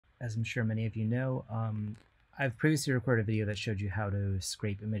as I'm sure many of you know, I've previously recorded a video that showed you how to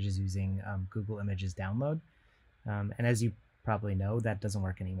scrape images using Google Images Download. And as you probably know, that doesn't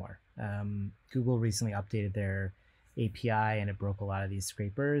work anymore. Google recently updated their API and it broke a lot of these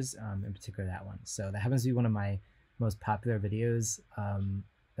scrapers, in particular that one. So that happens to be one of my most popular videos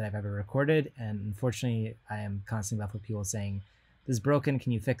that I've ever recorded. And unfortunately, I am constantly left with people saying, this is broken,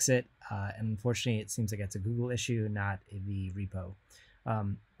 can you fix it? And unfortunately, it seems like it's a Google issue, not the repo.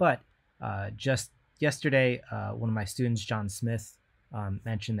 But just yesterday, one of my students, John Smith,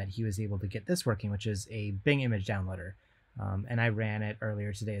 mentioned that he was able to get this working, which is a Bing image downloader. And I ran it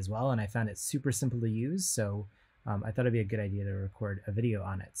earlier today as well, and I found it super simple to use. So I thought it'd be a good idea to record a video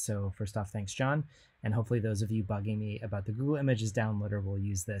on it. So first off, thanks, John. And hopefully those of you bugging me about the Google Images downloader will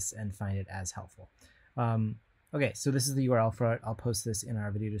use this and find it as helpful. Okay, so this is the URL for it. I'll post this in our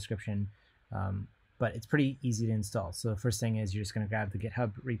video description, but it's pretty easy to install. So the first thing is you're just going to grab the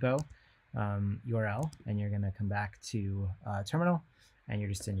GitHub repo URL, and you're going to come back to terminal, and you're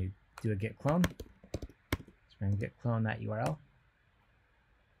just going to do a git clone. So we're going to git clone that URL.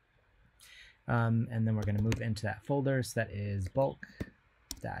 And then we're going to move into that folder. So that is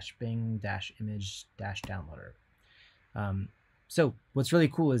bulk-bing-image-downloader. So what's really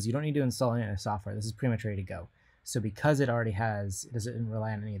cool is you don't need to install any other software. This is pretty much ready to go. So because it already has, it doesn't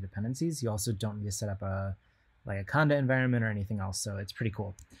rely on any dependencies, you also don't need to set up a Conda environment or anything else. So it's pretty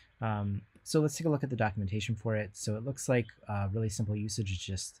cool. So let's take a look at the documentation for it. So it looks like really simple usage is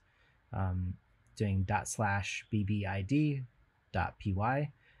just doing /bbid.py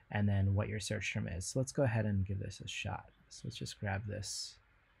and then what your search term is. So let's go ahead and give this a shot. So let's just grab this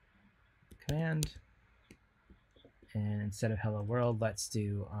command, and instead of hello world, let's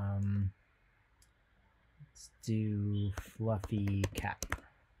do fluffy cat,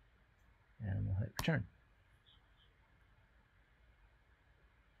 and we'll hit return.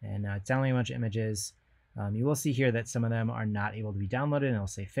 And now it's downloading a bunch of images. You will see here that some of them are not able to be downloaded, and it'll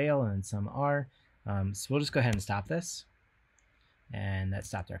say fail, and some are. So we'll just go ahead and stop this. And that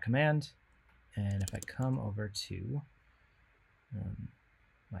stopped our command. And if I come over to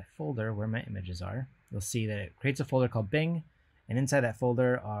my folder where my images are, you'll see that it creates a folder called Bing, and inside that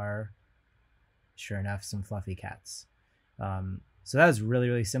folder are, sure enough, some fluffy cats. So that was really,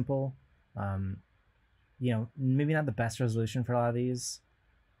 really simple. You know, maybe not the best resolution for a lot of these,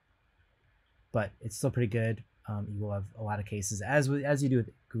 but it's still pretty good. You will have a lot of cases, as you do with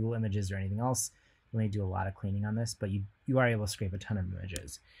Google Images or anything else, you'll need to do a lot of cleaning on this, but you are able to scrape a ton of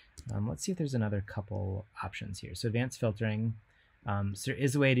images. Let's see if there's another couple options here. So advanced filtering. So there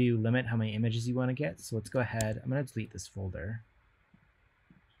is a way to limit how many images you want to get. So let's go ahead. I'm going to delete this folder.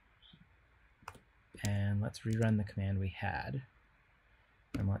 And let's rerun the command we had.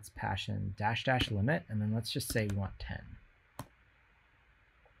 And let's pass in --limit, and then let's just say we want 10.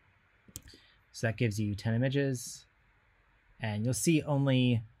 So that gives you 10 images, and you'll see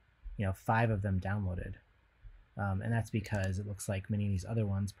only 5 of them downloaded. And that's because it looks like many of these other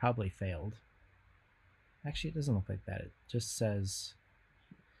ones probably failed. Actually, it doesn't look like that. It just says,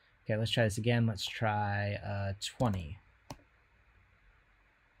 okay, let's try this again. Let's try 20.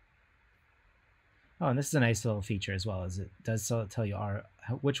 Oh, and this is a nice little feature as well, as it does tell you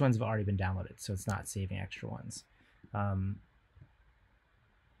which ones have already been downloaded, so it's not saving extra ones.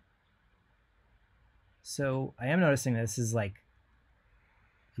 So I am noticing this is it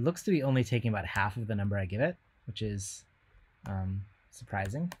looks to be only taking about half of the number I give it, which is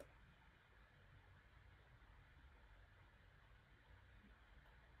surprising.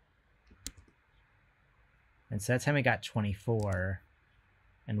 And so that time I got 24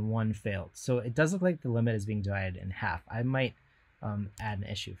 and 1 failed. So it does look like the limit is being divided in half. I might add an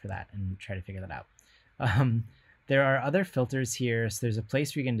issue for that and try to figure that out. There are other filters here. So there's a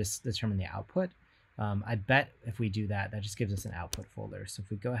place where you can just determine the output. I bet if we do that, that just gives us an output folder. So if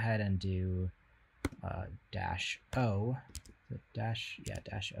we go ahead and do -o, -o,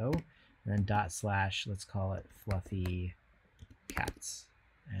 and then /, let's call it fluffy cats,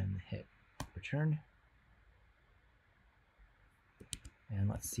 and hit return. And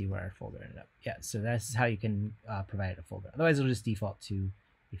let's see where our folder ended up. Yeah, so that's how you can provide a folder. Otherwise, it'll just default to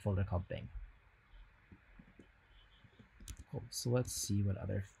a folder called Bing. Cool. So let's see what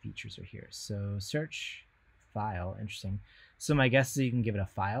other features are here. So search file, interesting. So my guess is you can give it a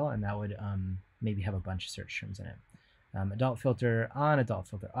file, and that would maybe have a bunch of search terms in it. Adult filter on, adult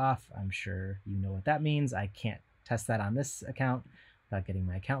filter off. I'm sure you know what that means. I can't test that on this account without getting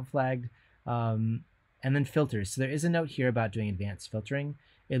my account flagged. And then filters. So there is a note here about doing advanced filtering.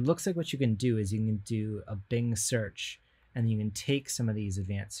 It looks like what you can do is you can do a Bing search, and you can take some of these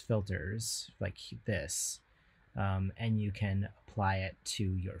advanced filters like this, and you can apply it to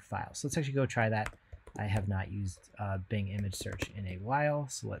your file. So let's actually go try that. I have not used Bing image search in a while,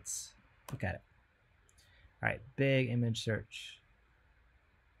 so let's look at it. All right, Bing image search.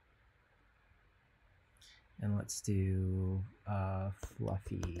 And let's do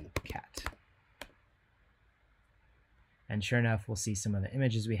fluffy cat. And sure enough, we'll see some of the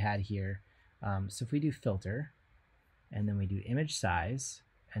images we had here. So if we do filter, and then we do image size,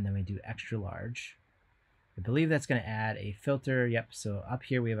 and then we do extra large, I believe that's going to add a filter. Yep, so up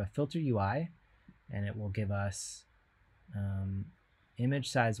here we have a filter UI, and it will give us image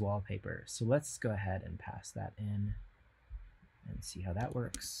size wallpaper. So let's go ahead and pass that in and see how that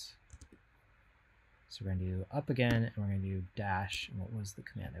works. So we're going to do up again, and we're going to do dash, and what was the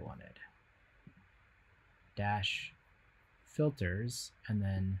command I wanted? Dash filters, and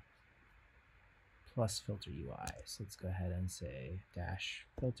then plus filter UI. So let's go ahead and say dash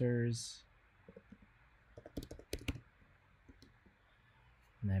filters.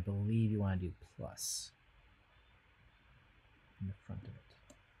 And I believe you want to do plus in the front of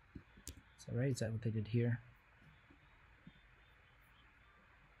it. Is that right? Is that what they did here?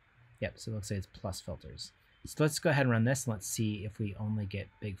 Yep, so it looks like it's plus filters. So let's go ahead and run this, and let's see if we only get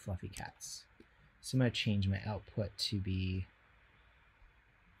big fluffy cats. So I'm going to change my output to be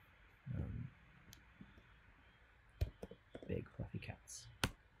big fluffy cats.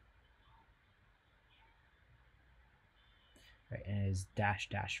 Right, and it is dash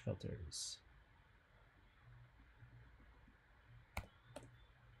dash filters.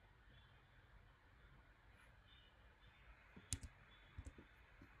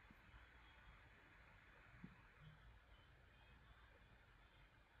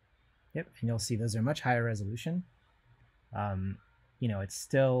 Yep, and you'll see those are much higher resolution. You know, it's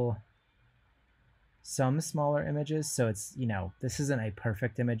still some smaller images, so it's, you know, this isn't a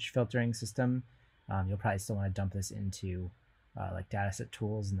perfect image filtering system. You'll probably still want to dump this into like dataset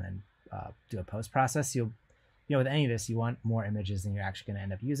tools and then do a post process. You know, with any of this, you want more images than you're actually going to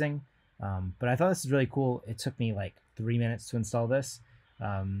end up using. But I thought this was really cool. It took me like 3 minutes to install this,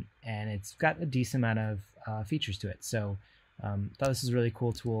 and it's got a decent amount of features to it. So thought this is a really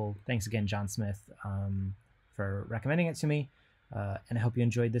cool tool. Thanks again, John Smith, for recommending it to me. And I hope you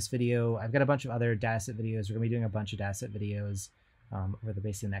enjoyed this video. I've got a bunch of other dataset videos. We're going to be doing a bunch of dataset videos over the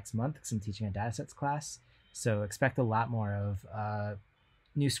basically next month because I'm teaching a datasets class. So expect a lot more of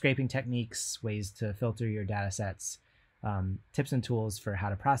new scraping techniques, ways to filter your datasets, tips and tools for how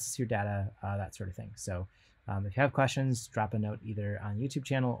to process your data, that sort of thing. So if you have questions, drop a note either on YouTube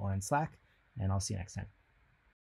channel or on Slack, and I'll see you next time.